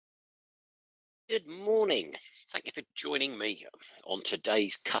Good morning. Thank you for joining me on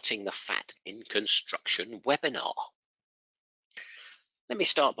today's Cutting the Fat in Construction webinar. Let me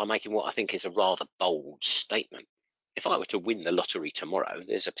start by making what I think is a rather bold statement. If I were to win the lottery tomorrow,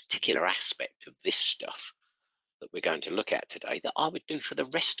 there's a particular aspect of this stuff that we're going to look at today that I would do for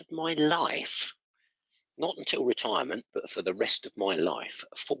the rest of my life. Not until retirement, but for the rest of my life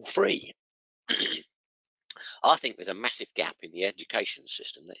for free. I think there's a massive gap in the education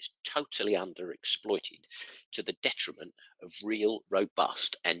system that is totally underexploited to the detriment of real,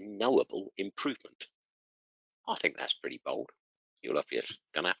 robust and knowable improvement. I think that's pretty bold. You're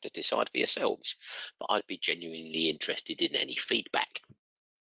going to have to decide for yourselves, but I'd be genuinely interested in any feedback.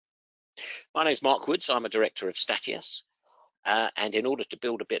 My name's Mark Woods. I'm a director of Statius. And in order to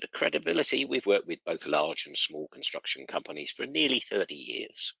build a bit of credibility, we've worked with both large and small construction companies for nearly 30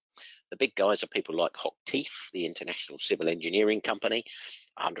 years. The big guys are people like Hochtief, the international civil engineering company,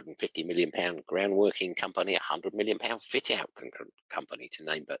 £150 million groundworking company, £100 million fit-out company, to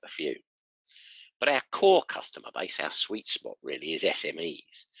name but a few. But our core customer base, our sweet spot really, is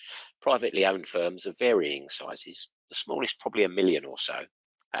SMEs, privately owned firms of varying sizes. The smallest probably £1 million or so,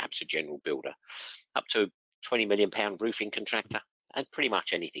 perhaps a general builder, up to £20 million roofing contractor, and pretty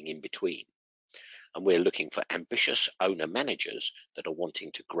much anything in between. And we're looking for ambitious owner managers that are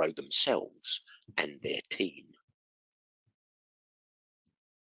wanting to grow themselves and their team.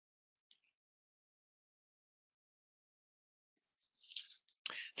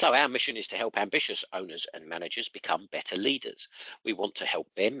 So our mission is to help ambitious owners and managers become better leaders. We want to help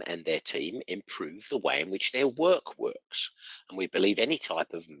them and their team improve the way in which their work works. And we believe any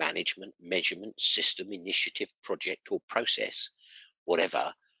type of management, measurement, system, initiative, project or process,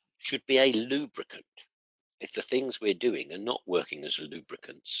 whatever, should be a lubricant. If the things we're doing are not working as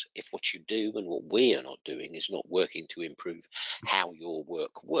lubricants, if what you do and what we are not doing is not working to improve how your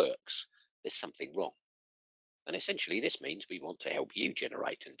work works, there's something wrong. And essentially, this means we want to help you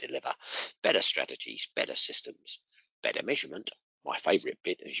generate and deliver better strategies, better systems, better measurement, my favourite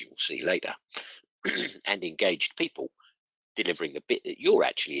bit, as you'll see later, and engaged people delivering the bit that you're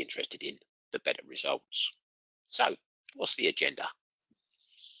actually interested in, the better results. So, what's the agenda?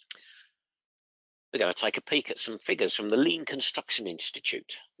 We're going to take a peek at some figures from the Lean Construction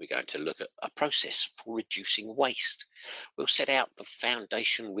Institute. We're going to look at a process for reducing waste. We'll set out the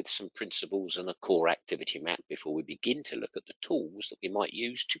foundation with some principles and a core activity map before we begin to look at the tools that we might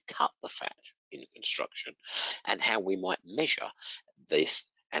use to cut the fat in construction and how we might measure this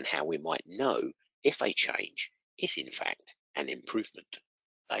and how we might know if a change is in fact an improvement.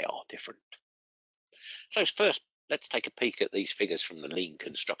 They are different. So first, let's take a peek at these figures from the Lean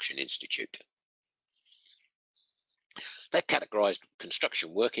Construction Institute. They've categorised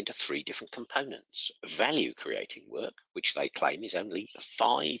construction work into 3 different components. Value creating work, which they claim is only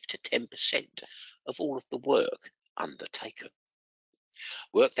 5 to 10% of all of the work undertaken.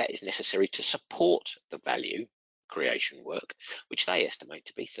 Work that is necessary to support the value creation work, which they estimate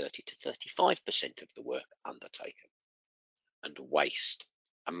to be 30 to 35% of the work undertaken. And waste,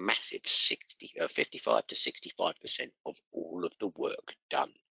 a massive 55 to 65% of all of the work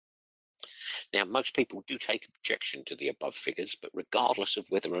done. Now, most people do take objection to the above figures, but regardless of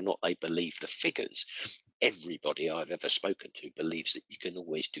whether or not they believe the figures, everybody I've ever spoken to believes that you can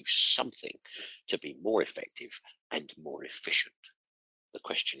always do something to be more effective and more efficient. The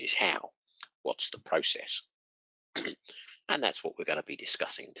question is how? What's the process? And that's what we're going to be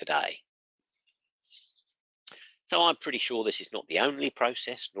discussing today. So I'm pretty sure this is not the only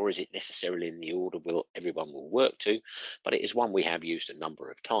process, nor is it necessarily in the order everyone will work to, but it is one we have used a number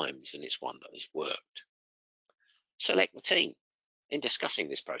of times, and it's one that has worked. Select the team. In discussing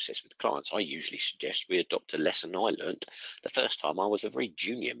this process with clients, I usually suggest we adopt a lesson I learnt the first time I was a very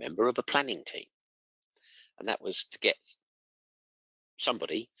junior member of a planning team. And that was to get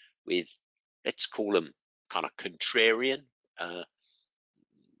somebody with, let's call them kind of contrarian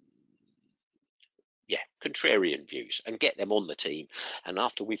views and get them on the team. And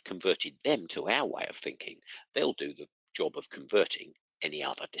after we've converted them to our way of thinking, they'll do the job of converting any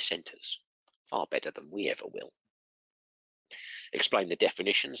other dissenters far better than we ever will. Explain the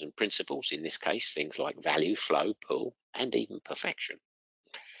definitions and principles, in this case, things like value, flow, pull, and even perfection.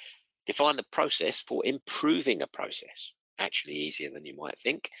 Define the process for improving a process. Actually easier than you might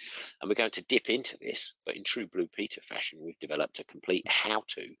think. And we're going to dip into this, but in true Blue Peter fashion, we've developed a complete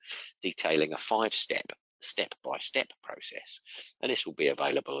how-to detailing a 5-step, step-by-step process. And this will be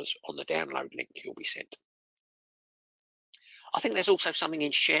available on the download link you'll be sent. I think there's also something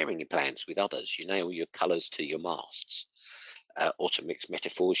in sharing plans with others. You nail your colours to your masts. Or to mix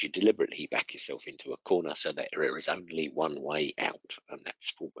metaphors, you deliberately back yourself into a corner so that there is only one way out, and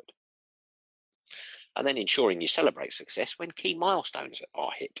that's forward. and then ensuring you celebrate success when key milestones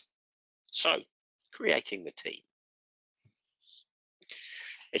are hit. So, creating the team.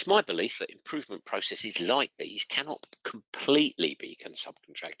 It's my belief that improvement processes like these cannot completely be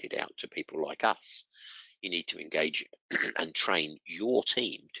subcontracted out to people like us. You need to engage and train your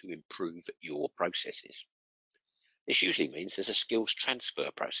team to improve your processes. This usually means there's a skills transfer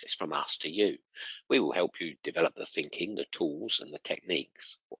process from us to you. We will help you develop the thinking, the tools, and the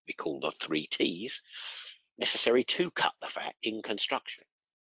techniques, what we call the 3 Ts, necessary to cut the fat in construction.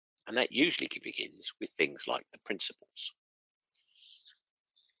 And that usually begins with things like the principles.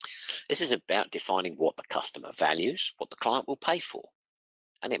 This is about defining what the customer values, what the client will pay for,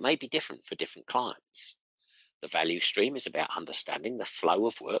 and it may be different for different clients. The value stream is about understanding the flow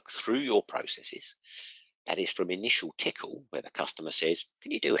of work through your processes. That is from initial tickle, where the customer says,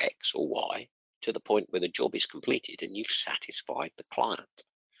 can you do X or Y, to the point where the job is completed and you've satisfied the client.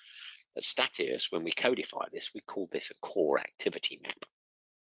 At Statius, when we codify this, we call this a core activity map.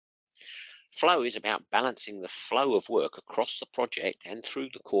 Flow is about balancing the flow of work across the project and through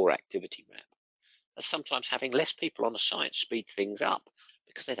the core activity map. As sometimes having less people on a site speeds things up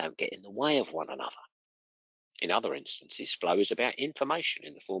because they don't get in the way of one another. In other instances, flow is about information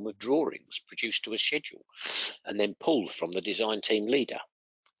in the form of drawings produced to a schedule and then pulled from the design team leader.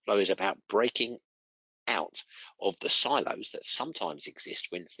 Flow is about breaking out of the silos that sometimes exist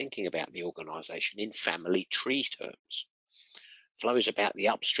when thinking about the organisation in family tree terms. Flow is about the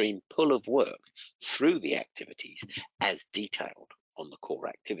upstream pull of work through the activities as detailed on the core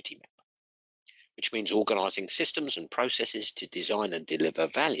activity map, which means organising systems and processes to design and deliver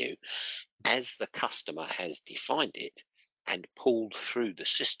value as the customer has defined it and pulled through the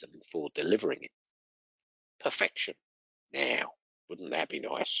system for delivering it. Perfection. Now, wouldn't that be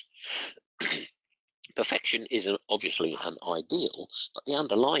nice? Perfection is obviously an ideal, but the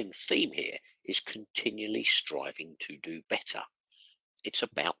underlying theme here is continually striving to do better. It's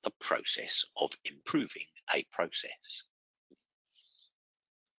about the process of improving a process,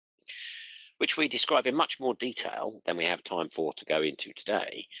 which we describe in much more detail than we have time for to go into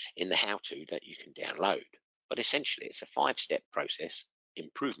today in the how-to that you can download. But essentially, it's a 5-step process,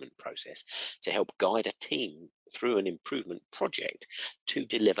 improvement process, to help guide a team through an improvement project to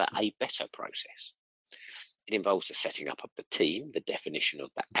deliver a better process. It involves the setting up of the team, the definition of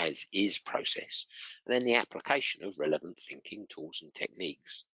the as-is process, and then the application of relevant thinking tools and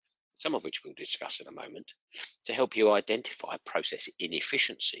techniques, some of which we'll discuss in a moment, to help you identify process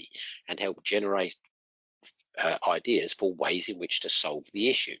inefficiency and help generate ideas for ways in which to solve the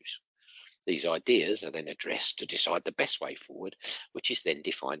issues. These ideas are then addressed to decide the best way forward, which is then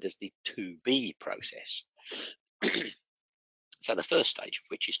defined as the to-be process. So the first stage of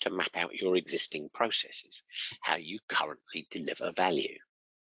which is to map out your existing processes, how you currently deliver value.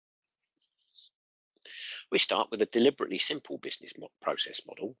 We start with a deliberately simple business process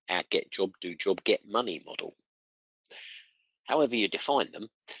model, our get job, do job, get money model. However you define them,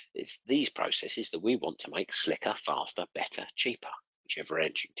 it's these processes that we want to make slicker, faster, better, cheaper, whichever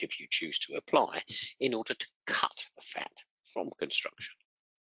adjective you choose to apply, in order to cut the fat from construction.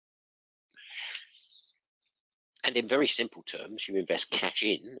 And in very simple terms, you invest cash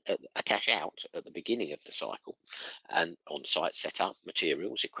out at the beginning of the cycle, and on-site setup,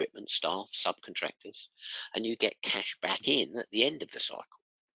 materials, equipment, staff, subcontractors, and you get cash back in at the end of the cycle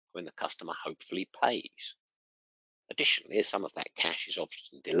when the customer hopefully pays. Additionally, as some of that cash is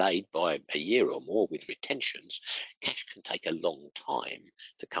often delayed by a year or more with retentions, cash can take a long time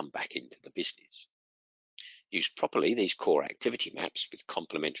to come back into the business. Used properly, these core activity maps with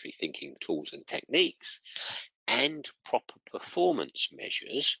complementary thinking tools and techniques and proper performance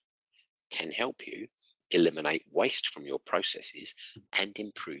measures can help you eliminate waste from your processes and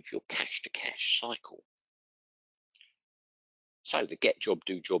improve your cash-to-cash cycle. So the get job,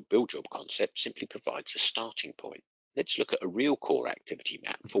 do job, build job concept simply provides a starting point. Let's look at a real core activity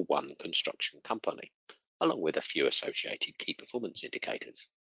map for one construction company, along with a few associated key performance indicators.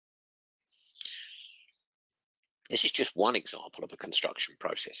 This is just one example of a construction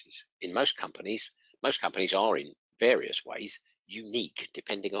processes. In most companies are in various ways unique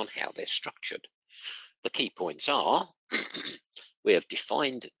depending on how they're structured. The key points are we have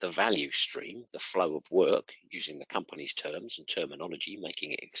defined the value stream, the flow of work, using the company's terms and terminology,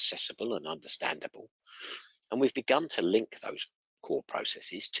 making it accessible and understandable. And we've begun to link those core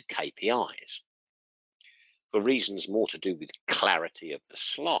processes to KPIs. For reasons more to do with clarity of the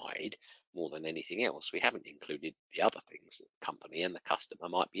slide, more than anything else, we haven't included the other things that the company and the customer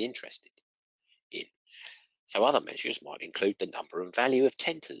might be interested in. So other measures might include the number and value of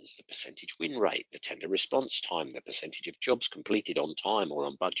tenders, the percentage win rate, the tender response time, the percentage of jobs completed on time or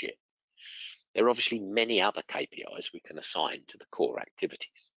on budget. There are obviously many other KPIs we can assign to the core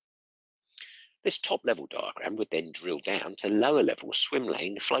activities. This top-level diagram would then drill down to lower-level swim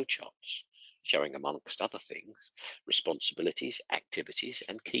lane flowcharts, showing, amongst other things, responsibilities, activities,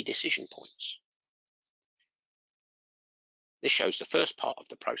 and key decision points. This shows the first part of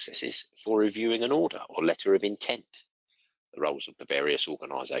the processes for reviewing an order or letter of intent. The roles of the various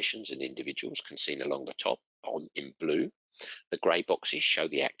organisations and individuals can be seen along the top in blue. The grey boxes show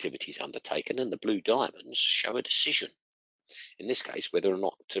the activities undertaken, and the blue diamonds show a decision, in this case whether or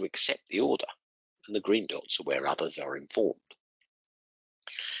not to accept the order, and the green dots are where others are informed.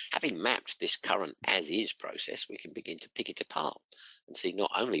 Having mapped this current as-is process, we can begin to pick it apart and see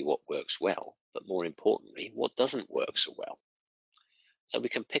not only what works well, but more importantly, what doesn't work so well. So we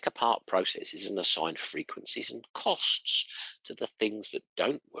can pick apart processes and assign frequencies and costs to the things that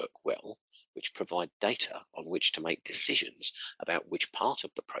don't work well, which provide data on which to make decisions about which part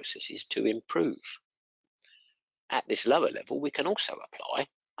of the process is to improve. At this lower level, we can also apply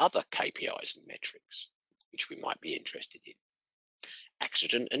other KPIs and metrics, which we might be interested in.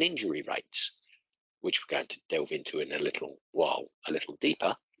 Accident and injury rates, which we're going to delve into in a little while, a little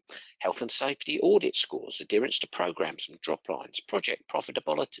deeper. Health and safety audit scores, adherence to programs and drop lines, project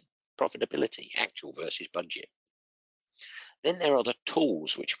profitability, actual versus budget. Then there are the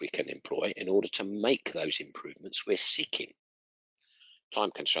tools which we can employ in order to make those improvements we're seeking.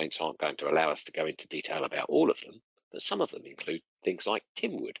 Time constraints aren't going to allow us to go into detail about all of them, but some of them include things like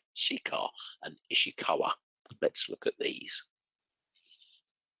Timwood, CCAR, and Ishikawa. Let's look at these.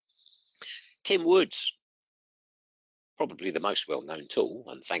 Timwood's probably the most well-known tool,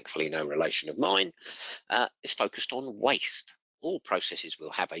 and thankfully no relation of mine, is focused on waste. All processes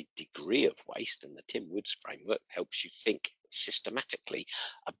will have a degree of waste, and the Timwood's framework helps you think systematically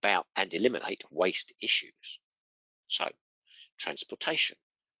about and eliminate waste issues. So, transportation,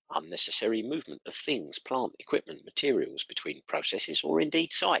 unnecessary movement of things, plant, equipment, materials between processes or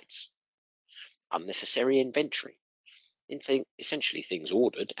indeed sites. Unnecessary inventory, essentially things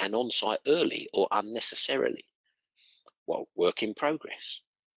ordered and on site early or unnecessarily. Well, work in progress,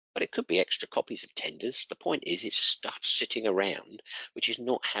 but it could be extra copies of tenders. The point is, it's stuff sitting around which is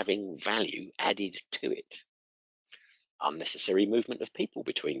not having value added to it. Unnecessary movement of people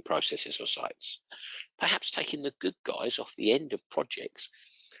between processes or sites, perhaps taking the good guys off the end of projects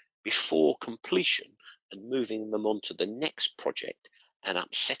before completion and moving them on to the next project and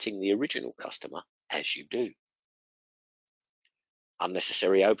upsetting the original customer as you do.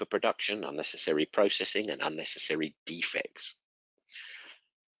 Unnecessary overproduction, unnecessary processing, and unnecessary defects.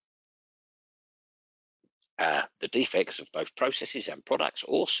 The defects of both processes and products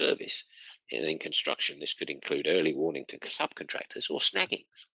or service. In construction, this could include early warning to subcontractors or snaggings.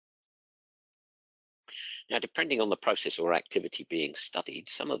 Now, depending on the process or activity being studied,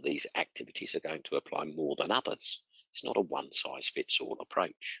 some of these activities are going to apply more than others. It's not a one-size-fits-all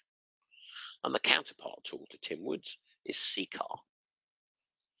approach. And the counterpart tool to Timwood's is CCAR.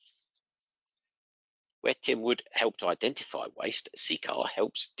 Where Timwood helped identify waste, CCAR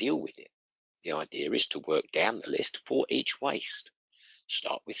helps deal with it. The idea is to work down the list for each waste.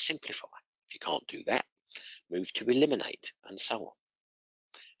 Start with simplify. If you can't do that, move to eliminate, and so on.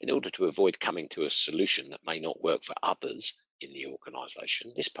 In order to avoid coming to a solution that may not work for others in the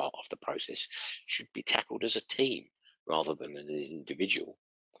organisation, this part of the process should be tackled as a team rather than as an individual.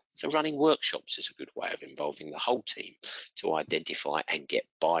 So running workshops is a good way of involving the whole team to identify and get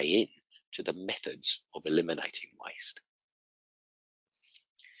buy-in to the methods of eliminating waste.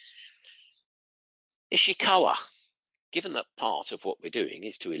 Ishikawa. Given that part of what we're doing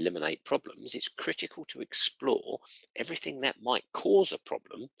is to eliminate problems, it's critical to explore everything that might cause a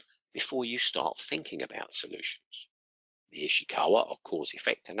problem before you start thinking about solutions. The Ishikawa, or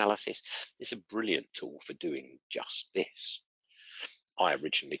cause-effect analysis, is a brilliant tool for doing just this. I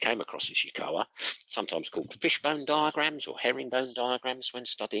originally came across Ishikawa, sometimes called fishbone diagrams or herringbone diagrams, when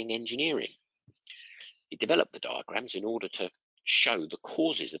studying engineering. He developed the diagrams in order to show the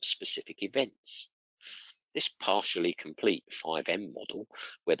causes of specific events. This partially complete 5M model,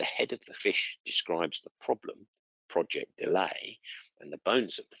 where the head of the fish describes the problem, project delay, and the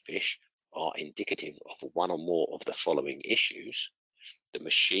bones of the fish are indicative of one or more of the following issues: the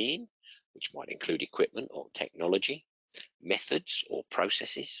machine, which might include equipment or technology, methods or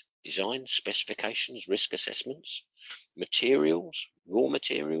processes, design specifications, risk assessments, materials, raw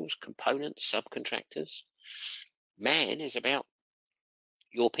materials, components, subcontractors. Man is about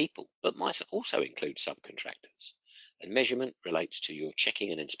your people, but might also include subcontractors. And measurement relates to your checking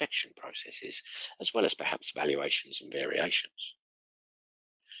and inspection processes, as well as perhaps valuations and variations.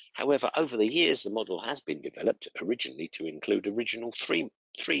 However, over the years, the model has been developed originally to include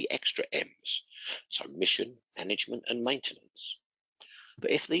 3 extra M's, so mission, management and maintenance.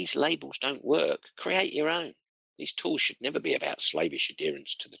 But if these labels don't work, create your own. These tools should never be about slavish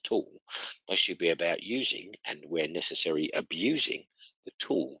adherence to the tool. They should be about using and, where necessary, abusing the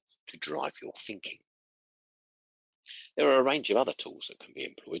tool to drive your thinking. There are a range of other tools that can be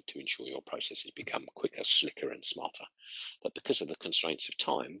employed to ensure your processes become quicker, slicker and smarter. But because of the constraints of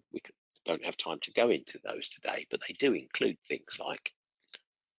time, we don't have time to go into those today, but they do include things like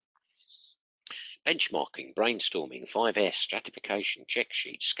benchmarking, brainstorming, 5S, stratification, check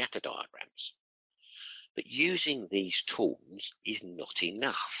sheets, scatter diagrams. But using these tools is not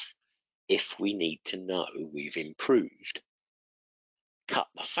enough if we need to know we've improved, cut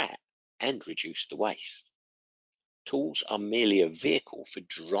the fat and reduce the waste. Tools are merely a vehicle for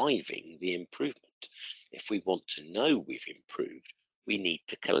driving the improvement. If we want to know we've improved, we need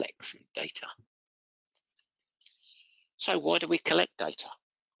to collect some data. So why do we collect data?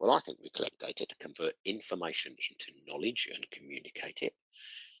 Well, I think we collect data to convert information into knowledge and communicate it,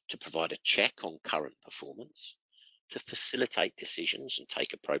 to provide a check on current performance, to facilitate decisions and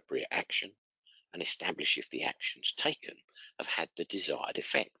take appropriate action, and establish if the actions taken have had the desired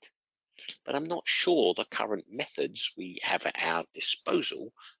effect. But I'm not sure the current methods we have at our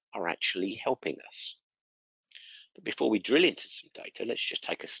disposal are actually helping us. But before we drill into some data, let's just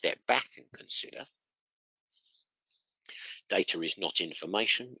take a step back and consider. Data is not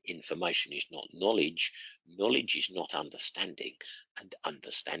information, information is not knowledge, knowledge is not understanding, and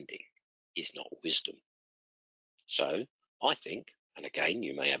understanding is not wisdom. So I think, and again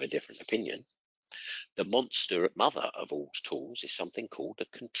you may have a different opinion, the monster mother of all tools is something called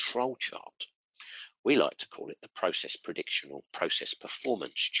a control chart. We like to call it the process prediction or process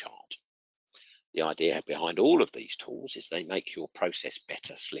performance chart. The idea behind all of these tools is they make your process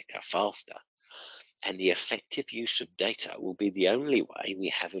better, slicker, faster. And the effective use of data will be the only way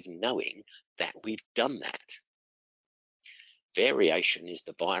we have of knowing that we've done that. Variation is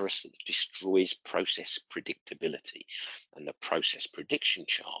the virus that destroys process predictability, and the process prediction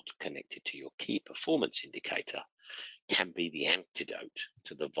chart connected to your key performance indicator can be the antidote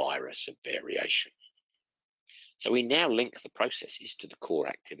to the virus of variation. So we now link the processes to the core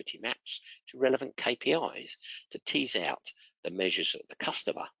activity maps, to relevant KPIs, to tease out the measures that the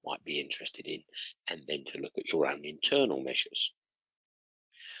customer might be interested in, and then to look at your own internal measures.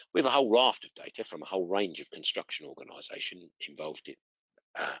 We have a whole raft of data from a whole range of construction organisations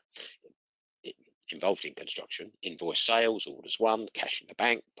involved in construction: invoice sales, orders won, cash in the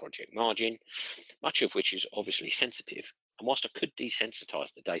bank, project margin, much of which is obviously sensitive. And whilst I could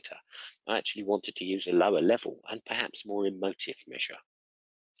desensitise the data, I actually wanted to use a lower level and perhaps more emotive measure.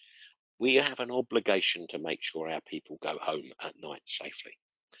 We have an obligation to make sure our people go home at night safely.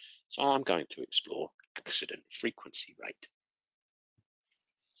 So I'm going to explore accident frequency rate.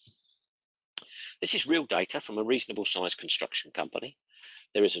 This is real data from a reasonable sized construction company.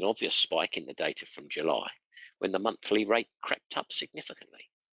 There is an obvious spike in the data from July when the monthly rate crept up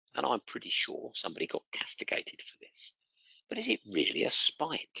significantly. And I'm pretty sure somebody got castigated for this. But is it really a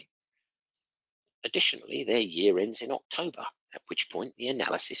spike? Additionally, their year ends in October, at which point the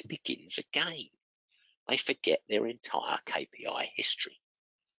analysis begins again. They forget their entire KPI history.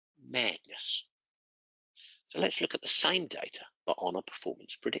 Madness. So let's look at the same data, but on a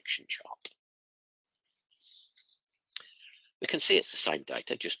performance prediction chart. We can see it's the same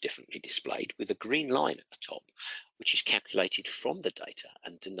data, just differently displayed, with a green line at the top, which is calculated from the data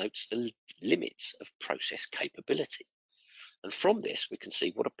and denotes the limits of process capability. And from this, we can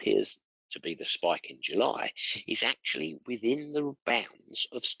see what appears to be the spike in July is actually within the bounds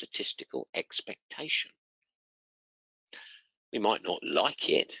of statistical expectation. We might not like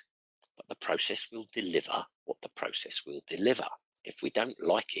it, but the process will deliver what the process will deliver. If we don't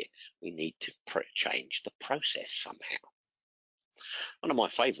like it, we need to change the process somehow. One of my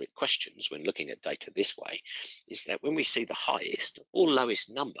favourite questions when looking at data this way is that when we see the highest or lowest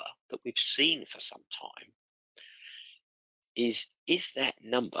number that we've seen for some time, is that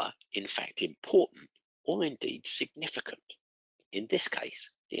number in fact important or indeed significant? In this case,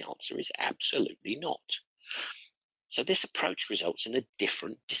 the answer is absolutely not. So this approach results in a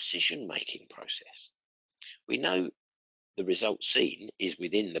different decision-making process. We know the result seen is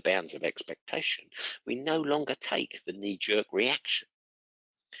within the bounds of expectation. We no longer take the knee-jerk reaction.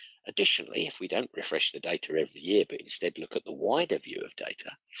 Additionally, if we don't refresh the data every year, but instead look at the wider view of data,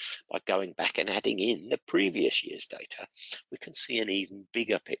 by going back and adding in the previous year's data, we can see an even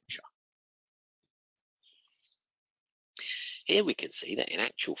bigger picture. Here we can see that in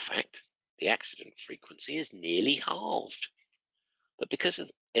actual fact, the accident frequency is nearly halved. But because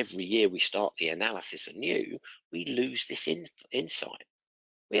of every year we start the analysis anew, we lose this insight.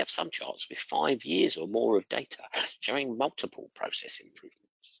 We have some charts with 5 years or more of data showing multiple process improvements.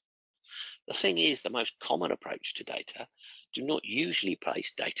 The thing is, the most common approach to data do not usually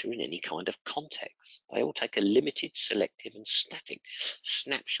place data in any kind of context. They all take a limited, selective and static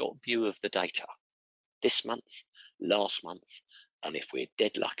snapshot view of the data. This month, last month, and if we're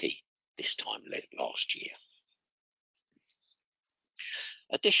dead lucky, this time last year.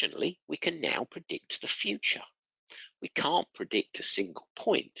 Additionally, we can now predict the future. We can't predict a single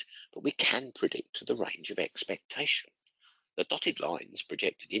point, but we can predict the range of expectation. The dotted lines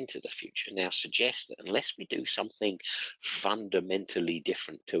projected into the future now suggest that unless we do something fundamentally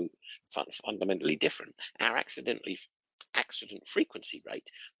different, our accident frequency rate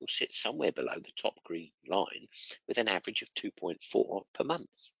will sit somewhere below the top green line with an average of 2.4 per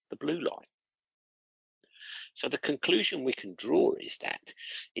month, the blue line. So the conclusion we can draw is that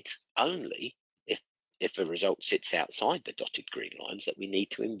it's only if a result sits outside the dotted green lines that we need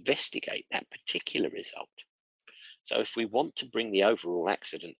to investigate that particular result. So if we want to bring the overall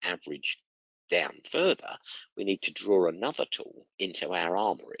accident average down further, we need to draw another tool into our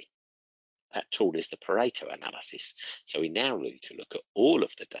armory. That tool is the Pareto analysis. So we now need to look at all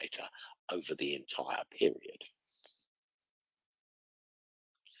of the data over the entire period.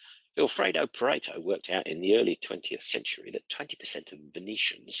 Vilfredo Pareto worked out in the early 20th century that 20% of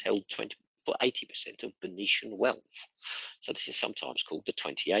Venetians held 80% of Venetian wealth. So this is sometimes called the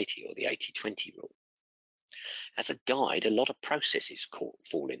 20-80 or the 80-20 rule. As a guide, a lot of processes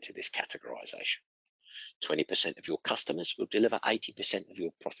fall into this categorization. 20% of your customers will deliver 80% of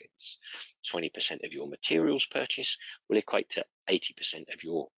your profits. 20% of your materials purchase will equate to 80% of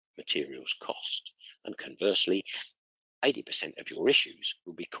your materials cost. And conversely, 80% of your issues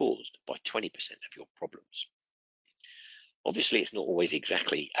will be caused by 20% of your problems. Obviously, it's not always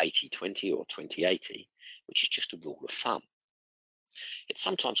exactly 80-20 or 20-80, which is just a rule of thumb. It's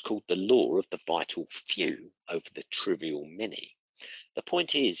sometimes called the law of the vital few over the trivial many. The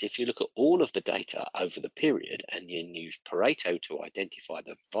point is, if you look at all of the data over the period and you use Pareto to identify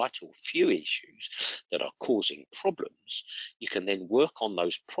the vital few issues that are causing problems, you can then work on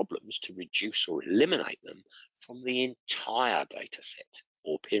those problems to reduce or eliminate them from the entire data set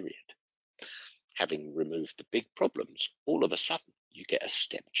or period. Having removed the big problems, all of a sudden you get a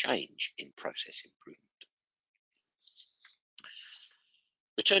step change in process improvement.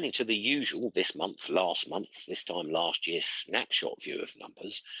 Returning to the usual this month, last month, this time last year snapshot view of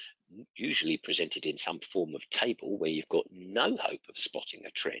numbers, usually presented in some form of table where you've got no hope of spotting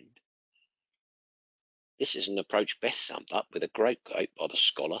a trend. This is an approach best summed up with a great quote by the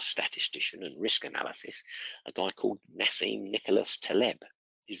scholar, statistician and risk analysis, a guy called Nassim Nicholas Taleb.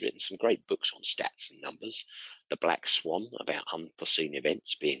 He's written some great books on stats and numbers, The Black Swan about unforeseen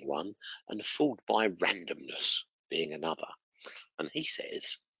events being one, and Fooled by Randomness being another. And he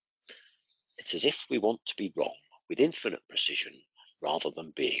says, it's as if we want to be wrong with infinite precision rather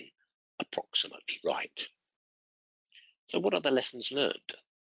than being approximately right. So what are the lessons learned?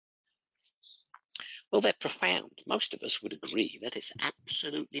 Well, they're profound. Most of us would agree that it's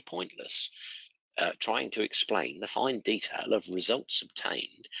absolutely pointless trying to explain the fine detail of results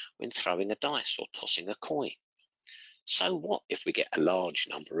obtained when throwing a dice or tossing a coin. So what if we get a large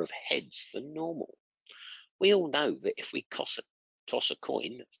number of heads than normal? We all know that if we toss a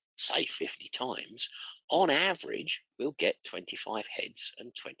coin, say 50 times, on average, we'll get 25 heads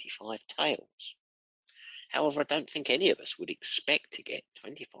and 25 tails. However, I don't think any of us would expect to get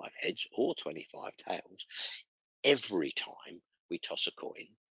 25 heads or 25 tails every time we toss a coin.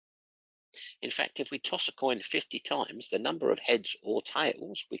 In fact, if we toss a coin 50 times, the number of heads or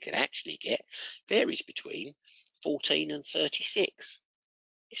tails we can actually get varies between 14 and 36.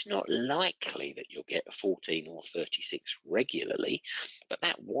 It's not likely that you'll get 14 or 36 regularly, but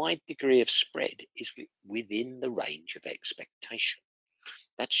that wide degree of spread is within the range of expectation.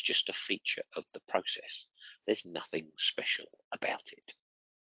 That's just a feature of the process. There's nothing special about it.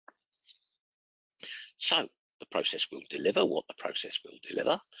 So the process will deliver what the process will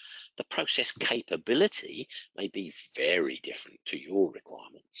deliver. The process capability may be very different to your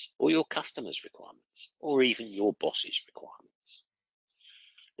requirements or your customer's requirements or even your boss's requirements.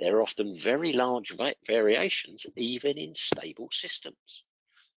 There are often very large variations even in stable systems,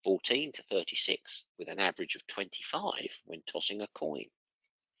 14 to 36 with an average of 25 when tossing a coin.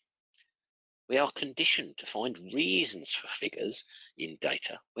 We are conditioned to find reasons for figures in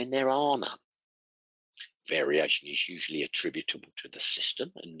data when there are none. Variation is usually attributable to the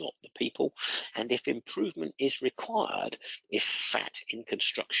system and not the people, and if improvement is required, if fat in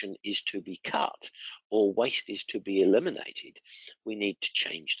construction is to be cut or waste is to be eliminated, we need to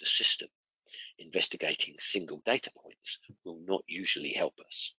change the system. investigating single data points will not usually help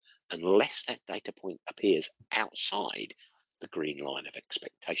us unless that data point appears outside the green line of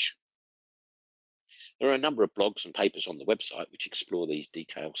expectation. There are a number of blogs and papers on the website which explore these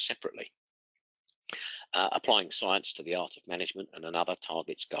details separately. Applying science to the art of management and another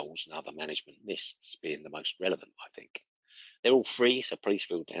targets goals and other management myths being the most relevant, I think. They're all free, so please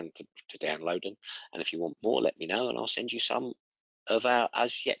feel down to download them. And if you want more, let me know and I'll send you some of our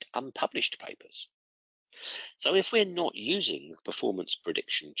as yet unpublished papers. So if we're not using the performance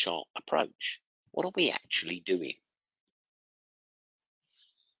prediction chart approach, what are we actually doing?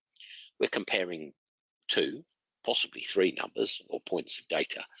 We're comparing two, possibly three numbers or points of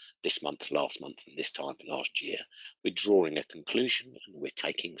data this month, last month, and this time last year. We're drawing a conclusion and we're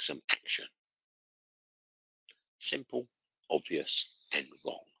taking some action. Simple, obvious, and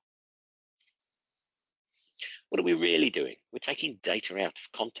wrong. What are we really doing? We're taking data out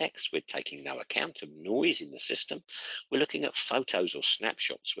of context. We're taking no account of noise in the system. We're looking at photos or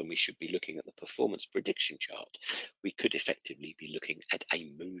snapshots when we should be looking at the performance prediction chart. We could effectively be looking at a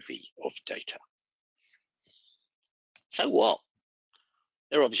movie of data. So what?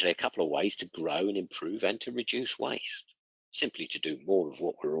 There are obviously a couple of ways to grow and improve and to reduce waste. Simply to do more of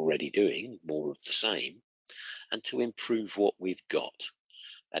what we're already doing, more of the same, and to improve what we've got.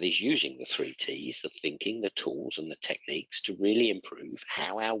 That is using the 3 T's, the thinking, the tools and the techniques to really improve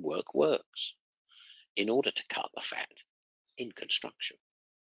how our work works in order to cut the fat in construction.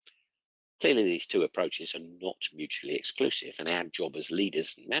 Clearly, these two approaches are not mutually exclusive, and our job as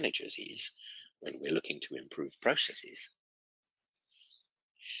leaders and managers is, when we're looking to improve processes,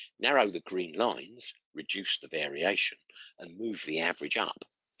 narrow the green lines, reduce the variation, and move the average up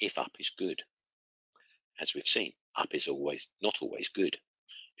if up is good. As we've seen, up is not always good.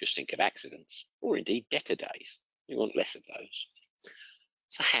 Just think of accidents, or indeed debtor days. We want less of those.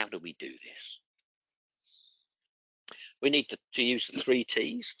 So how do we do this? We need to use the 3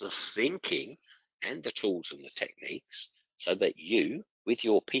 T's, the thinking and the tools and the techniques, so that you, with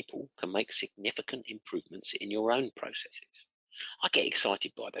your people, can make significant improvements in your own processes. I get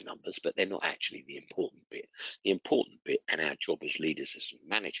excited by the numbers, but they're not actually the important bit. The important bit, and our job as leaders, as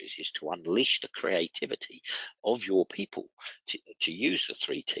managers, is to unleash the creativity of your people to use the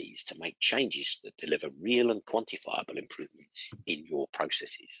 3 T's to make changes that deliver real and quantifiable improvement in your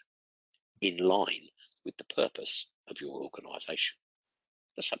processes, in line with the purpose of your organisation.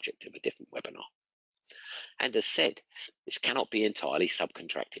 The subject of a different webinar. And as said, this cannot be entirely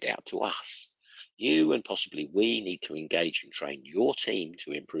subcontracted out to us. You and possibly we need to engage and train your team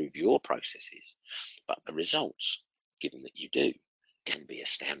to improve your processes, but the results, given that you do, can be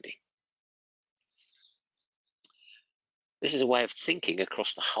astounding. This is a way of thinking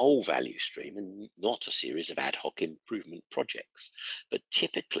across the whole value stream and not a series of ad hoc improvement projects. But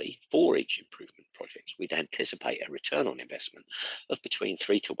typically, for each improvement project, we'd anticipate a return on investment of between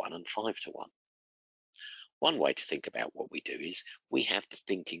 3 to 1 and 5 to 1. One way to think about what we do is we have the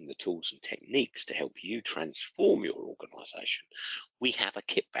thinking, the tools and techniques to help you transform your organisation. We have a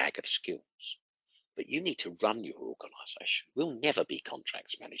kit bag of skills, but you need to run your organisation. We'll never be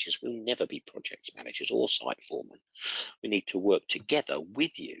contracts managers. We'll never be projects managers or site foremen. We need to work together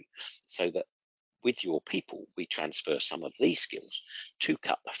with you so that with your people, we transfer some of these skills to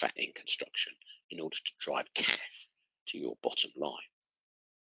cut the fat in construction in order to drive cash to your bottom line.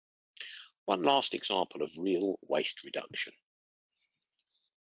 One last example of real waste reduction.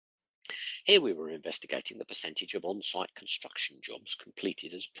 Here we were investigating the percentage of on-site construction jobs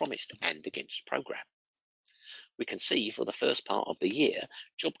completed as promised and against programme. We can see for the first part of the year,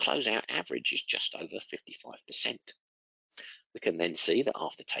 job closeout average is just over 55%. We can then see that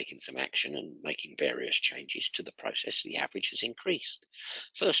after taking some action and making various changes to the process, the average has increased,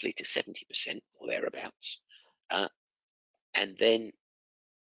 firstly to 70% or thereabouts, and then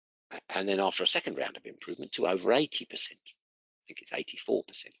after a second round of improvement to over 80%. I think it's 84%.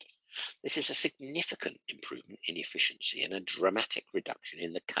 This is a significant improvement in efficiency and a dramatic reduction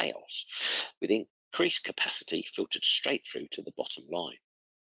in the chaos, with increased capacity filtered straight through to the bottom line.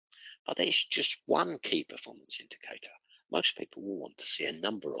 But there's just one key performance indicator. Most people will want to see a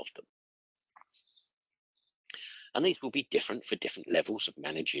number of them. And these will be different for different levels of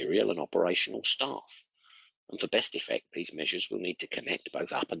managerial and operational staff. And for best effect, these measures will need to connect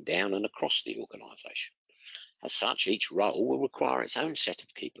both up and down and across the organisation. As such, each role will require its own set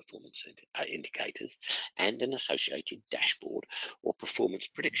of key performance indicators and an associated dashboard or performance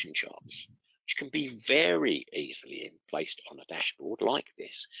prediction charts, which can be very easily placed on a dashboard like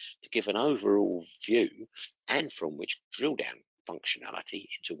this to give an overall view and from which drill down functionality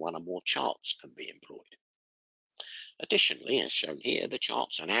into one or more charts can be employed. Additionally, as shown here, the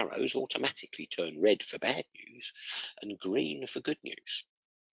charts and arrows automatically turn red for bad news and green for good news.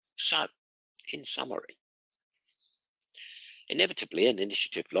 So, in summary, inevitably an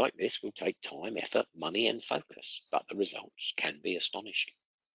initiative like this will take time, effort, money and focus, but the results can be astonishing.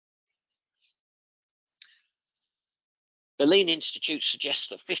 The Lean Institute suggests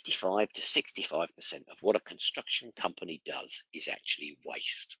that 55 to 65% of what a construction company does is actually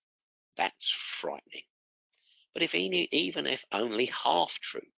waste. That's frightening. But even if only half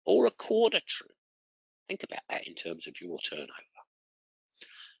true or a quarter true, think about that in terms of your turnover.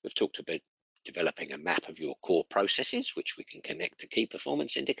 We've talked about developing a map of your core processes, which we can connect to key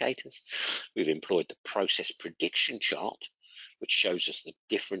performance indicators. We've employed the process prediction chart, which shows us the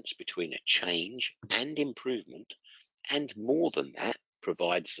difference between a change and improvement, and more than that,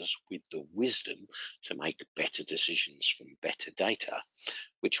 provides us with the wisdom to make better decisions from better data,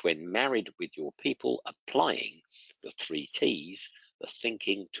 which when married with your people applying the 3 T's, the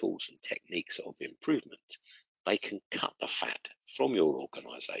thinking, tools and techniques of improvement, they can cut the fat from your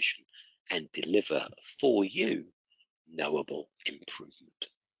organisation and deliver for you knowable improvement.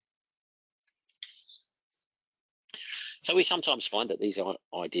 So we sometimes find that these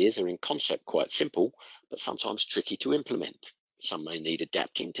ideas are in concept quite simple, but sometimes tricky to implement. Some may need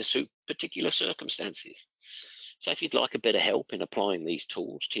adapting to suit particular circumstances. So if you'd like a bit of help in applying these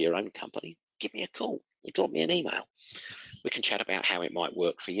tools to your own company, give me a call or drop me an email. We can chat about how it might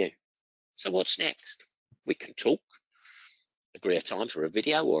work for you. So what's next? We can talk, agree a time for a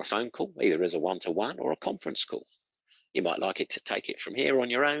video or a phone call, either as a one-to-one or a conference call. You might like it to take it from here on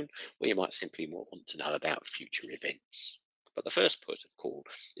your own, or you might simply want to know about future events. But the first port of call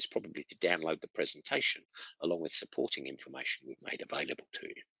is probably to download the presentation along with supporting information we've made available to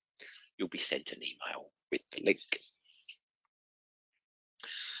you. You'll be sent an email with the link.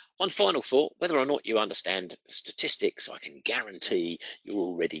 One final thought, whether or not you understand statistics, I can guarantee you're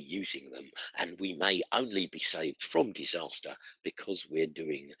already using them, and we may only be saved from disaster because we're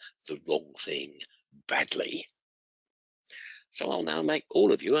doing the wrong thing badly. So I'll now make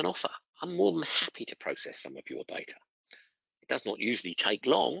all of you an offer. I'm more than happy to process some of your data. It does not usually take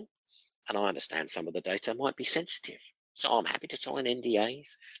long, and I understand some of the data might be sensitive. So I'm happy to sign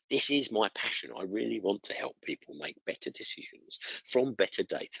NDAs. This is my passion. I really want to help people make better decisions from better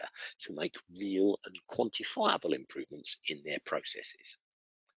data to make real and quantifiable improvements in their processes.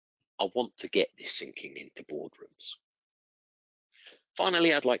 I want to get this sinking into boardrooms.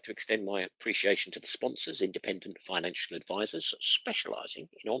 Finally, I'd like to extend my appreciation to the sponsors, independent financial advisors specialising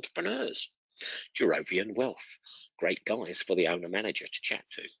in entrepreneurs. Durovian Wealth, great guys for the owner-manager to chat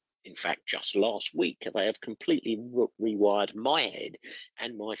to. In fact, just last week, they have completely rewired my head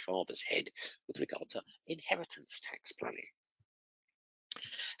and my father's head with regard to inheritance tax planning.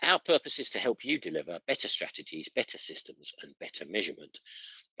 Our purpose is to help you deliver better strategies, better systems, and better measurement.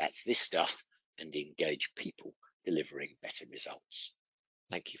 That's this stuff, and engage people delivering better results.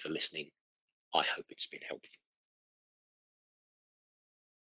 Thank you for listening. I hope it's been helpful.